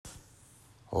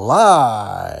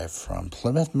Live from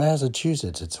Plymouth,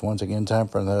 Massachusetts. It's once again time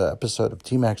for another episode of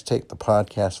TMAC Take the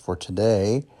podcast for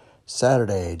today,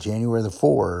 Saturday, January the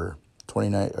 4th,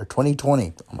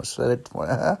 2020. Almost said it.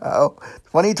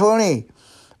 2020.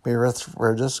 We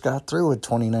just got through with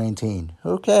 2019.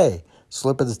 Okay.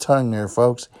 Slip of the tongue there,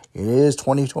 folks. It is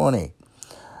 2020.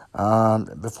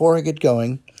 Before I get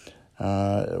going,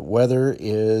 weather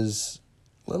is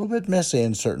a little bit messy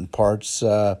in certain parts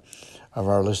of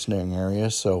our listening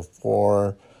area. So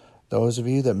for those of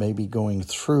you that may be going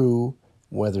through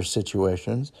weather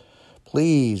situations,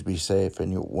 please be safe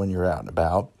when you're out and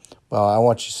about. Well, I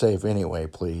want you safe anyway,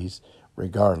 please,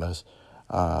 regardless.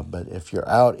 But if you're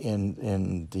out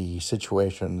in the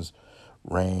situations,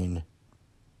 rain,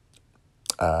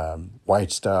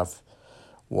 white stuff,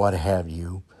 what have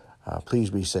you, please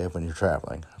be safe when you're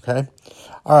traveling, okay?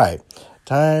 All right.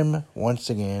 Time,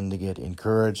 once again, to get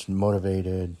encouraged and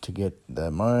motivated, to get the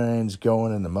minds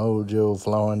going and the mojo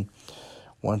flowing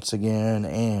once again.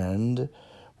 And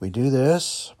we do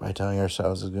this by telling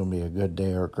ourselves it's going to be a good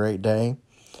day or a great day.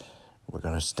 We're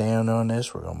going to stand on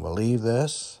this. We're going to believe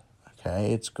this.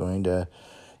 Okay, it's going to,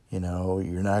 you're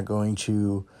not going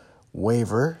to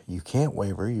waver. You can't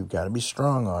waver. You've got to be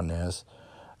strong on this.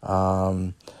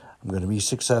 I'm going to be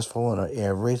successful in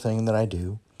everything that I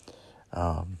do.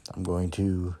 I'm going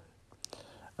to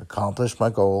accomplish my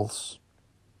goals,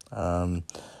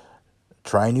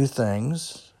 try new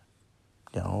things.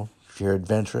 If you're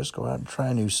adventurous, go out and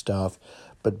try new stuff,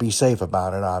 but be safe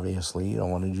about it, obviously. You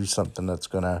don't want to do something that's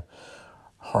going to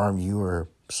harm you or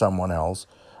someone else.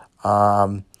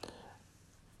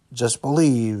 Just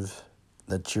believe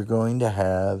that you're going to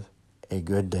have a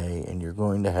good day and you're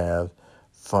going to have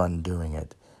fun doing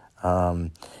it.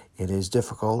 It is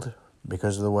difficult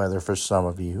because of the weather for some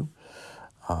of you.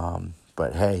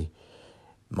 But hey,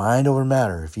 mind over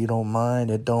matter. If you don't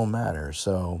mind, it don't matter.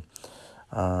 So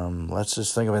let's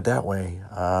just think of it that way.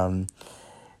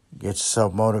 Get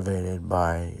yourself motivated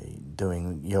by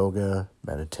doing yoga,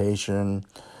 meditation.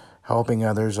 Helping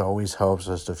others always helps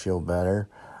us to feel better.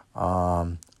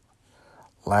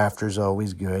 Laughter's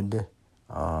always good.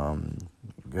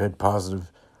 Good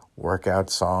positive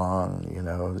workout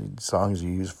song, songs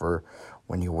you use for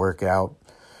when you work out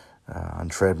on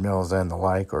treadmills and the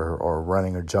like, or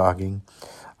running or jogging.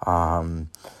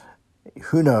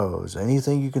 Who knows?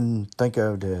 Anything you can think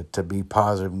of to be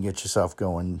positive and get yourself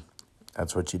going,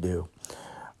 that's what you do.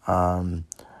 I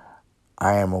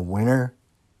am a winner.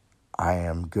 I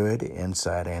am good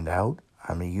inside and out.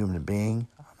 I'm a human being.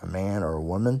 I'm a man or a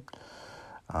woman.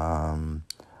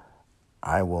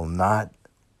 I will not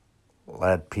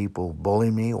let people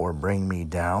bully me or bring me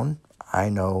down. I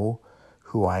know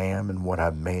who I am and what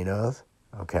I'm made of,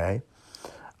 okay?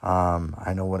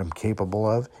 I know what I'm capable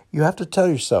of. You have to tell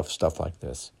yourself stuff like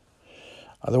this.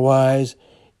 Otherwise,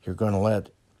 you're going to let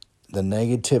the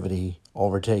negativity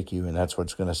overtake you, and that's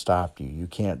what's going to stop you. You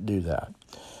can't do that.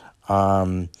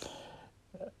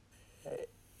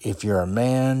 If you're a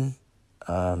man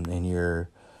and you're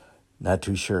not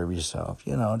too sure of yourself,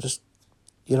 you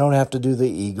don't have to do the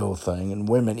ego thing, and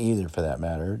women either for that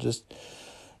matter. Just,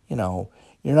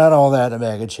 you're not all that in a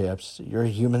bag of chips. You're a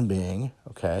human being,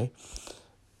 okay?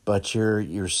 But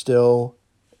you're still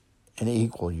an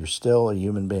equal. You're still a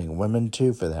human being. Women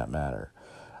too, for that matter.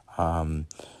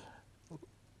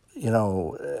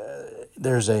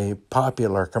 There's a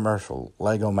popular commercial,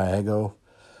 Lego my ego.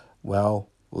 Well,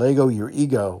 Lego your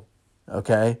ego,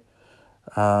 okay?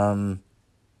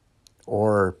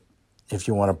 Or if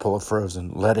you want to pull a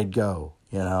Frozen, let it go,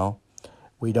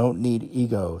 We don't need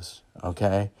egos,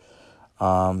 okay?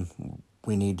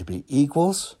 We need to be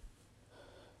equals.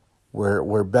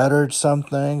 We're better at some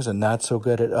things and not so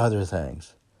good at other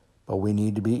things. But we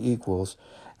need to be equals,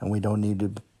 and we don't need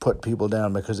to put people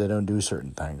down because they don't do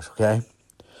certain things, okay?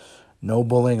 No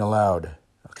bullying allowed,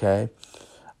 okay?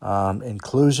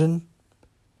 Inclusion,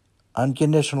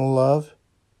 unconditional love,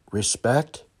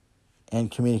 respect, and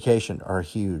communication are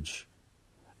huge,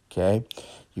 okay?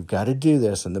 You've got to do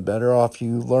this, and the better off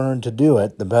you learn to do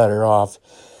it, the better off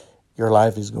your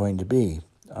life is going to be.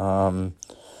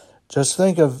 Just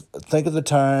think of the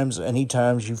times, any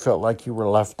times you felt like you were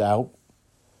left out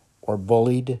or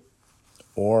bullied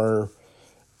or,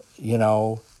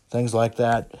 things like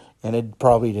that, and it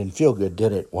probably didn't feel good,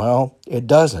 did it? Well, it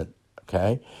doesn't,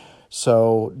 okay?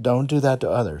 So don't do that to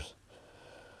others.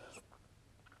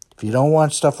 If you don't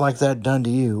want stuff like that done to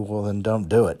you, well, then don't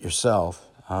do it yourself.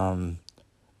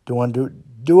 Do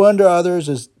unto others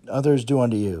as others do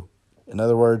unto you. In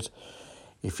other words,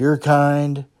 if you're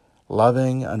kind,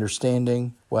 loving,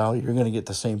 understanding, well, you're going to get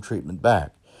the same treatment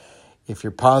back. If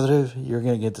you're positive, you're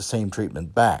going to get the same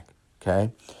treatment back.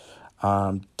 okay?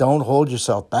 Don't hold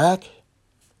yourself back.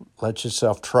 Let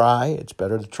yourself try. It's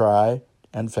better to try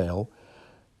and fail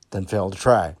than fail to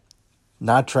try.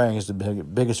 Not trying is the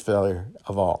biggest failure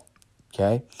of all,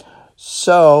 okay?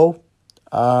 So,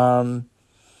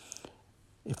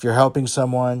 if you're helping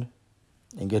someone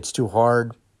and gets too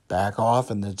hard, back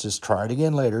off and then just try it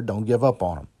again later. Don't give up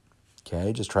on them,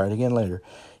 okay? Just try it again later.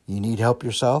 You need help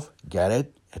yourself? Get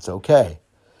it? It's okay.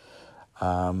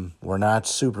 We're not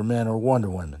Superman or Wonder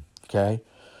Woman, okay?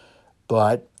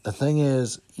 But the thing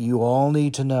is, you all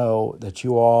need to know that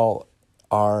you all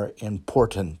are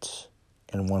important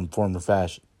in one form or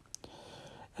fashion,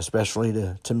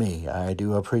 especially to me. I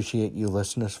do appreciate you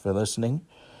listeners for listening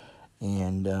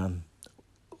and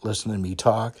listening to me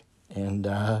talk and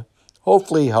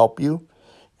hopefully help you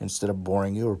instead of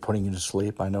boring you or putting you to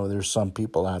sleep. I know there's some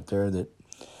people out there that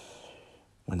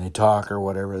when they talk or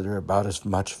whatever, they're about as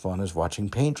much fun as watching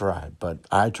paint dry, but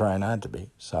I try not to be.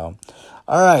 So,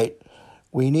 all right,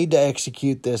 we need to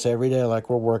execute this every day like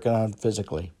we're working on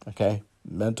physically, okay?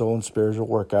 Mental and spiritual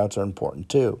workouts are important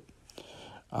too.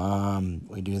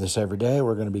 We do this every day.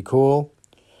 We're going to be cool.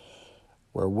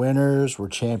 We're winners. We're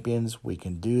champions. We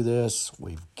can do this.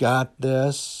 We've got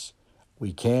this.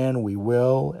 We can, we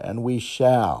will, and we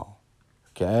shall.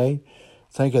 Okay?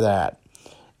 Think of that.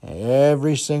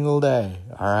 Every single day.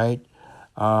 All right?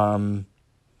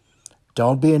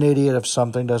 Don't be an idiot if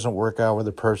something doesn't work out with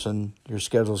a person. You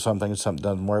schedule something and something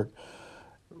doesn't work.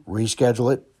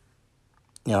 Reschedule it.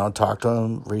 Talk to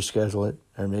them, reschedule it.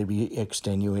 There may be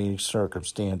extenuating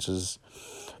circumstances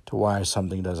to why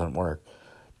something doesn't work.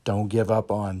 Don't give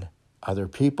up on other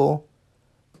people.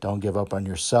 Don't give up on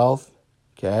yourself,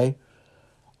 okay?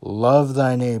 Love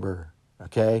thy neighbor,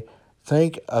 okay?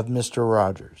 Think of Mr.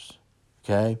 Rogers,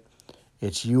 okay?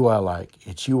 It's you I like.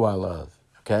 It's you I love,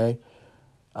 okay?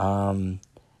 And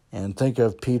think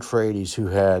of Pete Frates, who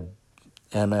had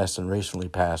MS and recently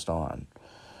passed on.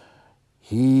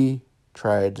 He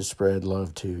tried to spread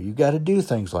love too. You got to do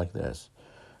things like this.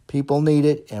 People need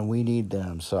it, and we need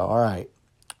them. So, all right,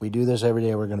 we do this every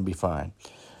day. We're going to be fine.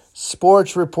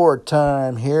 Sports report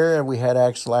time here. We had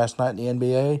action last night in the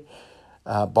NBA.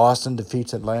 Boston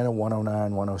defeats Atlanta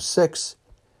 109-106.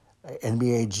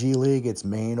 NBA G League, it's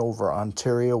Maine over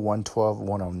Ontario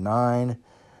 112-109.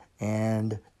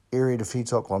 And Erie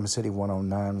defeats Oklahoma City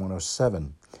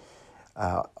 109-107.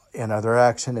 In other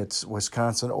action, it's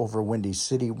Wisconsin over Windy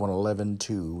City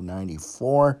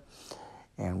 111-94.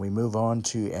 And we move on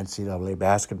to NCAA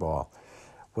basketball.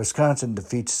 Wisconsin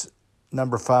defeats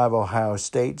number 5 Ohio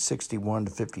State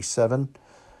 61-57.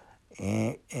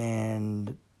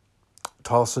 And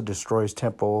Tulsa destroys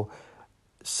Temple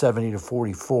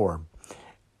 70-44.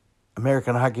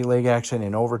 American Hockey League action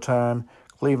in overtime.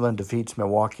 Cleveland defeats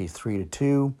Milwaukee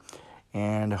 3-2.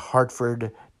 And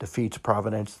Hartford defeats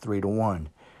Providence 3-1.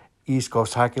 East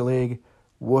Coast Hockey League,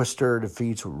 Worcester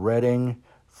defeats Reading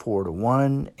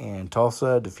 4-1, and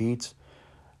Tulsa defeats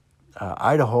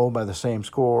Idaho by the same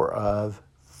score of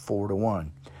 4-1.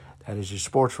 That is your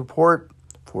sports report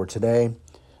for today.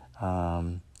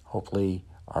 Hopefully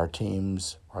our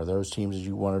teams are those teams that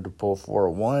you wanted to pull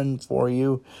 4-1 for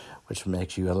you, which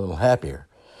makes you a little happier.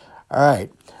 All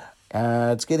right.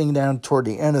 It's getting down toward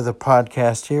the end of the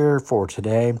podcast here for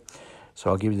today. So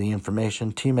I'll give you the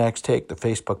information. TMAC Take, the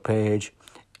Facebook page,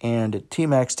 and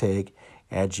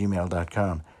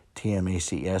tmaxtake@gmail.com.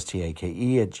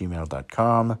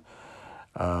 TMACSTAKE@gmail.com.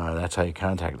 That's how you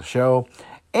contact the show.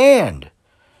 And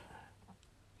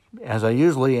as I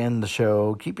usually end the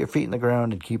show, keep your feet in the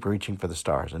ground and keep reaching for the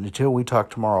stars. And until we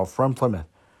talk tomorrow from Plymouth,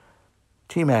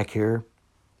 TMAC here.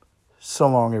 So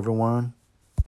long, everyone.